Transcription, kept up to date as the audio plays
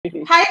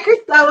Hi,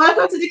 Krista.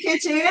 Welcome to the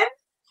kitchen.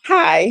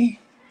 Hi,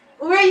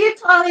 Where are you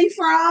calling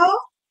from?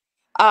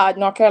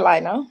 North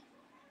Carolina.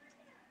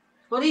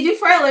 What do you do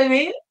for a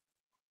living?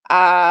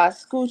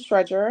 School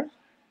treasurer.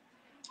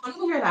 I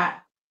didn't hear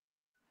that.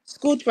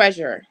 School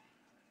treasurer.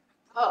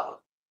 Oh.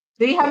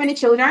 Do you have any Yes.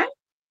 children?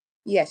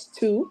 Yes,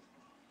 two,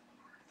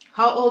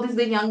 How old is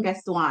the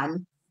youngest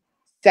one?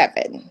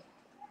 7.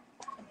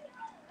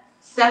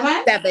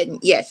 7? 7.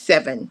 Yes,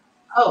 7.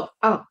 Oh,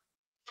 oh.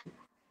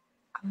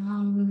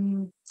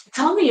 Um,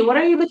 Tell me, what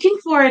are you looking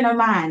for in a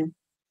man?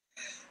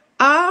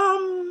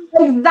 Um,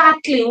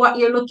 Exactly what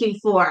you're looking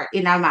for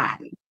in a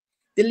man.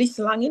 the least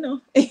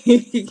long.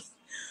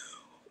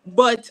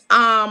 But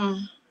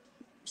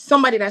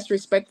somebody that's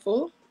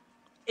respectful,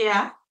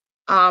 Yeah.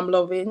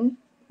 loving,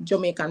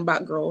 Jamaican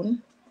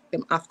background.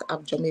 Them have to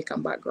have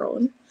Jamaican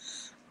background.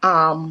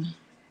 Um,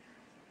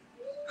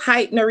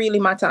 height no really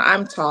matter.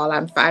 I'm tall.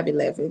 I'm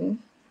 5'11".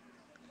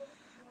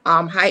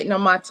 Height no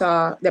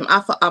matter. Them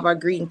have to have a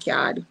green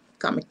card.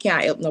 Cause I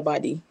can't help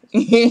nobody.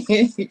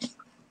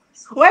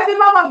 Where's the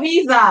mama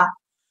visa?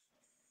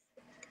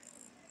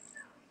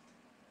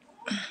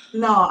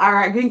 No, all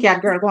right, green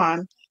cat girl, go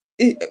on.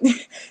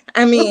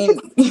 I mean,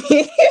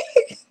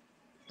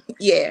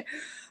 yeah.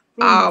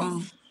 Mm.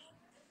 Um,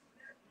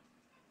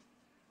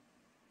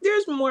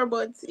 there's more,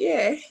 but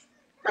yeah,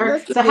 All right.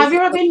 that's the So have you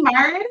basic. ever been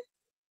married?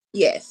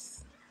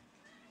 Yes.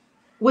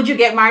 Would you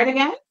get married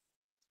again?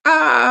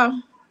 Uh,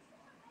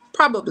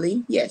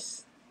 Probably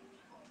yes.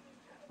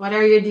 What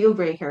are your deal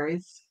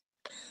breakers?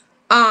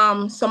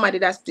 Somebody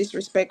that's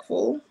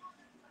disrespectful.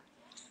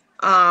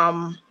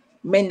 Um,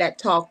 Men that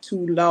talk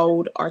too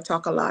loud or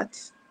talk a lot.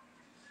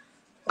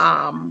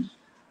 Um,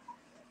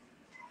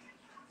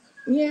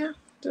 yeah,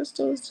 just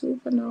those two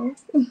for now.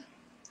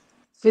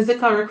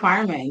 Physical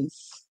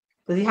requirements.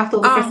 Does he have to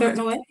look a Um,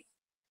 certain way?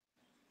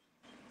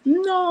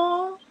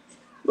 no,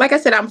 like I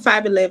said, I'm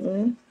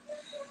 5'11".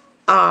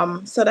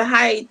 So the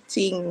height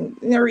thing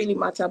don't really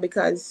matter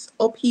because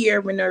up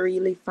here we don't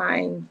really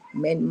find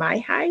men my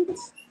height.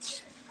 So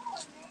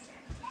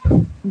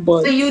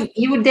But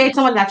you would date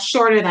someone that's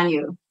shorter than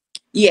you.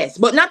 yes,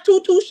 but not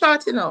too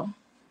short.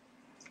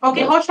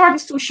 Okay, But how short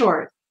is too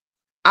short?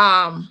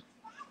 um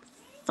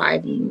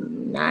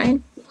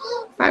 5'9",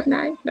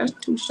 5'9". That's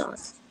too short.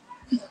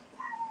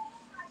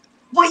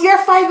 But you're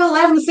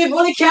 5'11", so it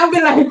only can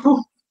be like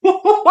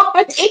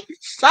what is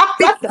short?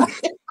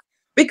 Be-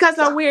 because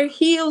I wear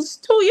heels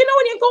too. When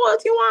you go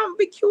out, you want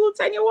to be cute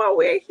and you want to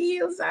wear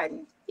heels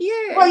and But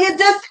yeah. you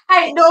just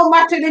height don't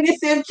matter in the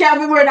same can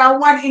be more than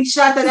 1 inch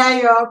shorter than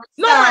your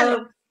No man.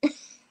 style.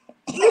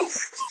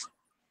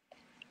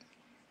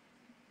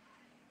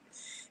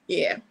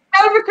 Yeah.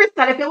 Tell me,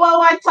 Crystal, if you want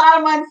one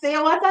tall man, say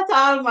you want a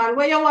tall man.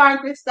 Where you want,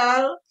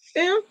 Crystal?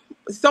 Yeah.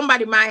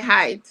 Somebody my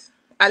height.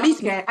 At least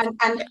Okay, yeah,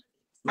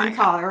 my and height.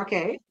 taller,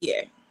 okay.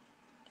 Yeah.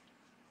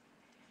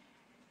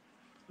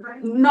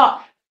 No,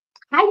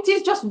 height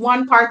is just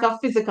one part of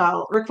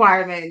physical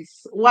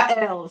requirements. What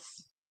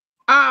else?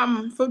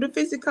 For the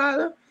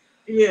physical,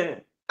 Yeah.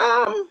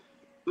 um,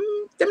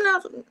 them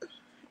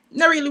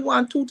not really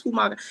want too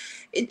much.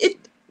 It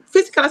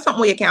physical is something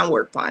where you can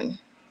work on.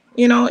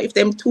 If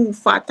them too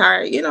fat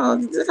or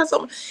that's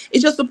something.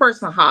 It's just the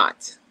person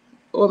heart.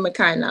 Or me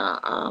kind of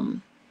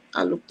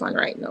I look on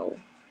right now.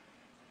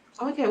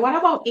 Okay, what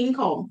about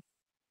income?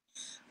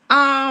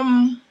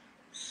 Um,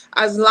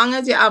 as long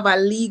as you have a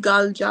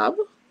legal job.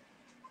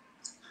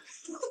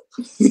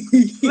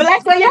 But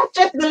like, so you have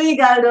just the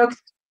legal, though.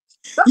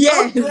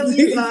 Yes. The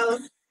legal.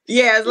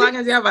 Yeah, as long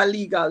as you have a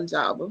legal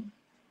job.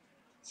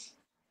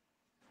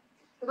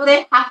 Do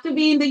they have to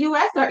be in the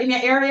US or in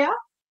your area?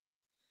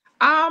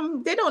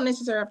 They don't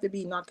necessarily have to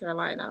be in North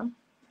Carolina.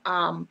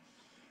 Um,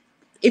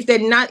 if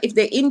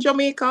they're in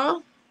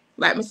Jamaica,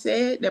 like I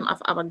said, them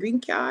have a green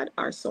card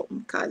or something,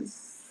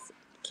 because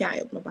can't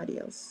help nobody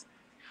else.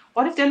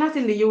 What if they're not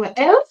in the US?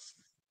 Else?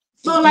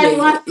 So Yeah, like yeah.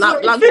 what?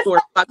 Long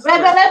story, long We're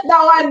story. gonna let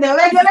that one there.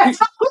 We're gonna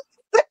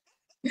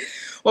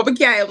Well, we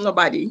can't help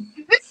nobody.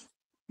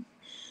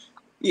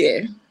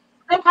 Yeah.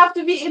 don't have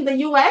to be in the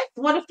US.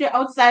 What if they're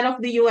outside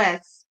of the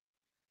US?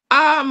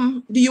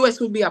 The US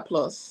would be a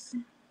plus.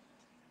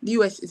 The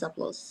US is a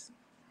plus.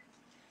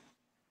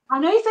 I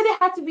know you said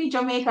they had to be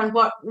Jamaican,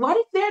 but what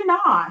if they're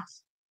not?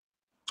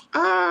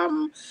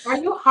 Um, Are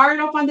you hard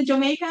up on the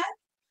Jamaican?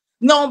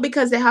 no,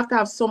 because they have to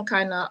have some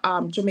kind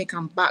of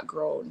Jamaican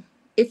background.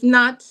 If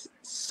not,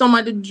 some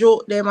of the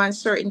joke them and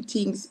certain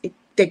things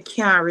they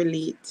can't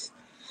relate.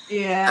 I,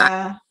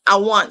 Yeah, I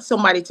want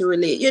somebody to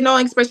relate,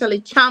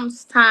 especially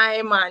champs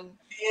time and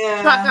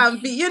track yeah,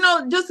 and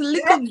field, just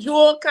little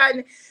joke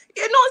and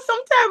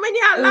sometimes when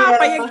you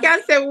laugh and you yeah,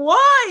 can't say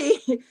why.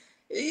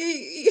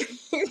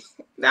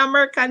 The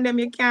American them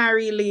you can't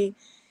really,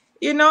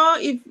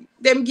 if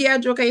them get a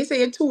joke and you say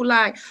you're too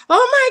lying.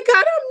 Oh my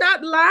God, I'm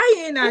not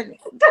lying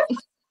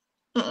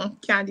and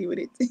can't deal with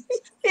it.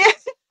 yeah.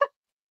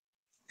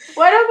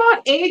 What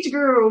about age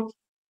group?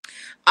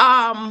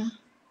 um,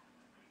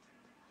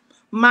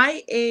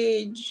 my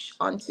age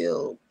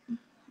until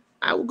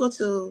I will go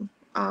to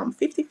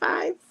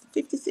 55,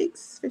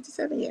 56,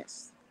 57.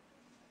 Yes.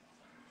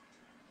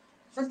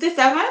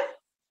 57?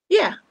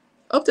 Yeah,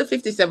 up to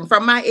 57.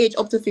 From my age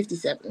up to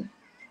 57.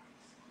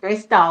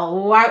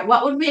 Crystal,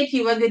 what would make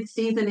you a good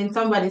season in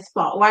somebody's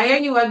spot? Why are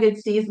you a good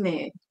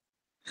seasoning?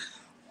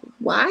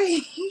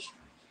 Why?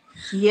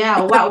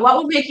 Yeah, because what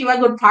would make you a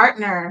good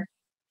partner?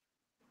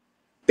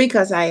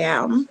 because I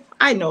am.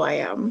 I know I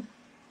am.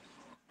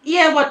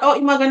 Yeah, but oh,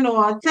 you gonna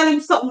know. Tell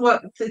him something.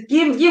 What?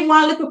 Give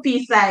one little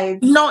piece side.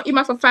 No, you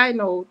must find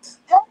out.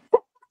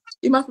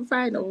 You must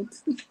find out.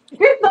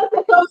 Crystal,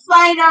 to come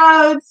find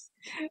out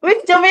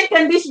which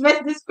Jamaican dish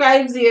best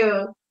describes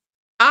you.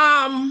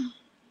 Um,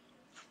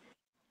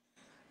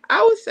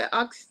 I would say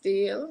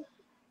oxtail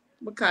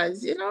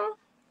because and not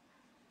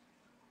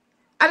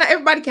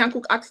everybody can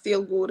cook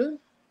oxtail good,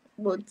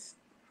 but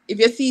if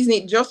you season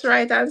it just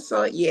right and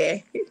so yeah,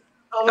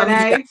 I'm good at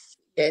Overnight.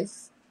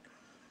 yes.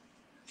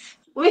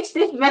 Which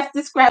dish best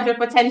describes your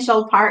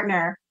potential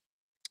partner?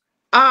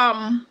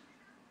 Um,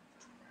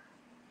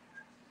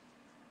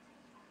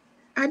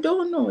 I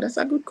don't know. That's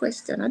a good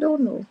question. I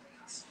don't know.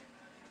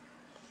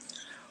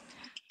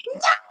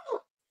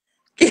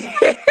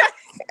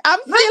 I'm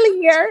still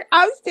here.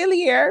 I'm still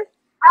here.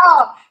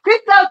 Oh,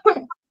 Crystal,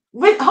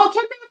 how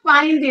can they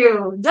find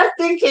you? Just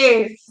in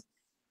case.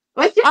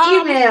 What's your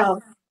Um,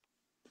 email?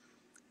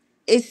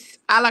 it's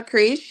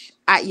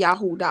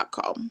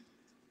alakrish@yahoo.com.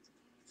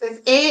 So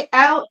it's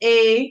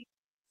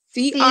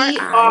CRI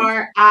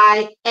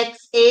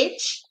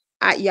ALACRIXH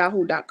at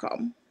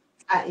yahoo.com.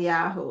 at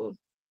Yahoo.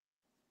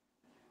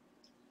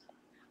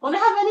 Want to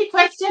have any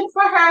question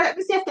for her? Let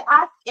me see if to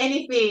ask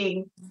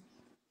anything.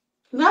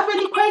 Do you have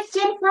any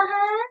question for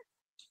her?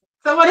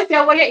 Somebody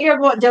say, what you hear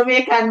about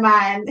Jamaican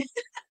man?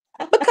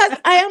 Because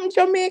I am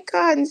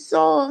Jamaican,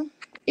 so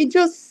it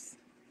just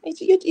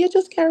you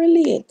just can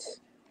relate.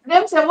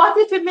 Them say, what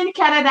if him in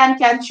Canada and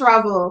can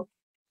travel?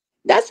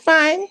 That's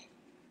fine.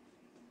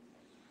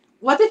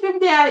 What if him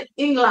there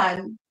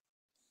England?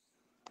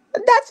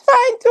 That's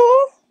fine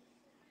too.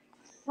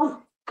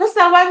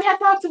 Crystal, why me I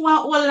talk to one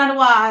hole in the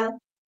wall?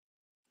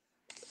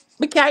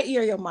 We can't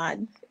hear you,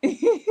 man.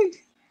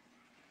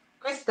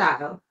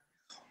 Crystal.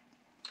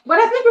 But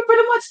I think we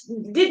pretty much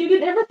did you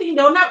did everything.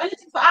 Don't have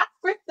anything for ask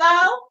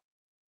Crystal.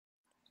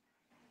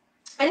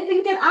 Anything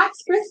you can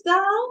ask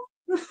Crystal?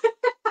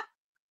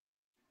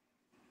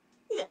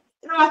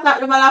 You know, I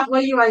thought you might laugh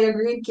when you are your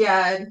green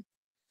card.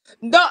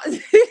 No,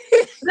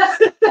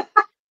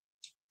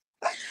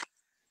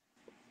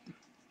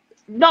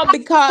 no, We'll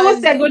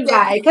because say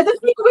goodbye because I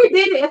think we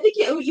did it. I think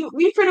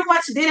we pretty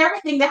much did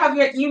everything. They have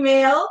your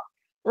email.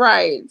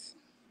 right.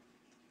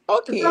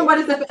 Okay.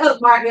 Somebody said, "Oh,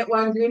 Mark get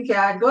one green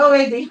card. Go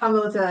away, D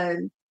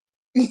Hamilton.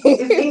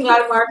 It's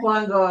England. Mark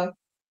one go.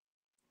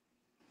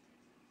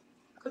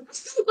 Go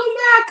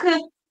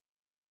back.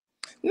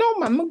 No,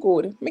 man, I'm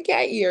good. Me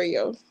can't hear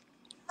you.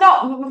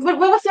 So we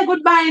will say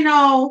goodbye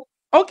now.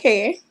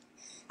 Okay,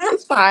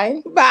 it's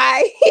fine.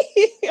 Bye.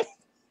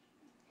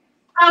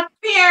 Up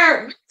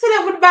here. Say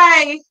that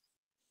goodbye.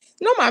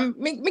 No, man,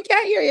 me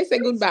can't hear you say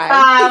goodbye.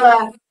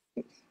 Stop.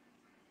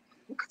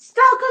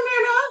 Stop. Come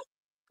here now.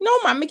 No,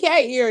 man, me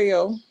can't hear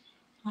you.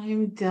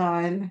 I'm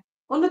done.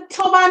 On the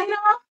top on,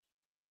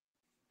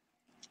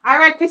 All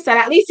right, Kristen.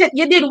 At least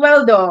you did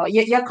well, though.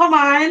 You come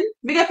on.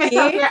 Big up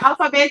yourself, Okay. your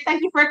alphabet.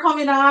 Thank you for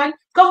coming on.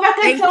 Come back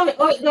and Thank tell me.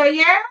 Oh,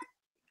 yeah.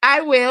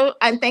 I will,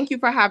 and thank you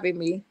for having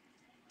me.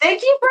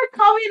 Thank you for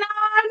coming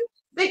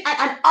on.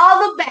 And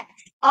all the best.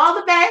 All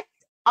the best.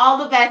 All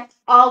the best.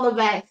 All the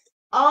best.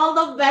 All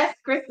the best,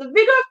 Crystal.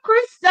 Big up,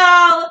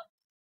 Crystal.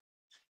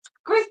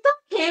 Crystal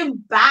came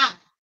back.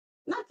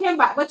 Not came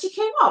back, but she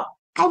came up.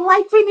 I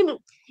like when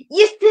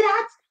you see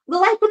that? We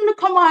like when you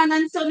come on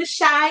and so the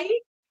shy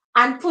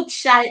and put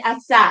shy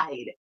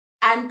aside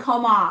and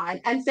come on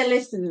and say,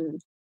 listen,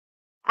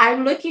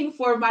 I'm looking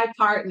for my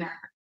partner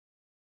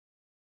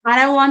and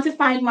I want to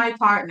find my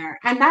partner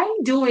and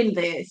I'm doing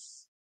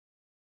this.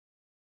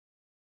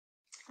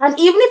 And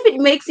even if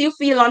it makes you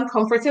feel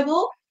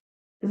uncomfortable,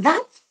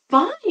 that's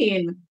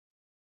fine.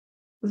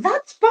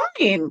 That's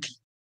fine.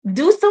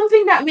 Do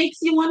something that makes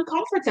you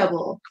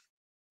uncomfortable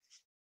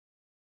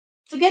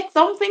to get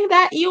something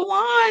that you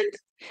want.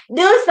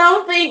 Do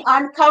something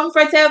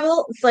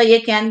uncomfortable so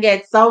you can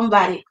get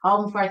somebody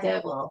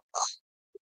comfortable.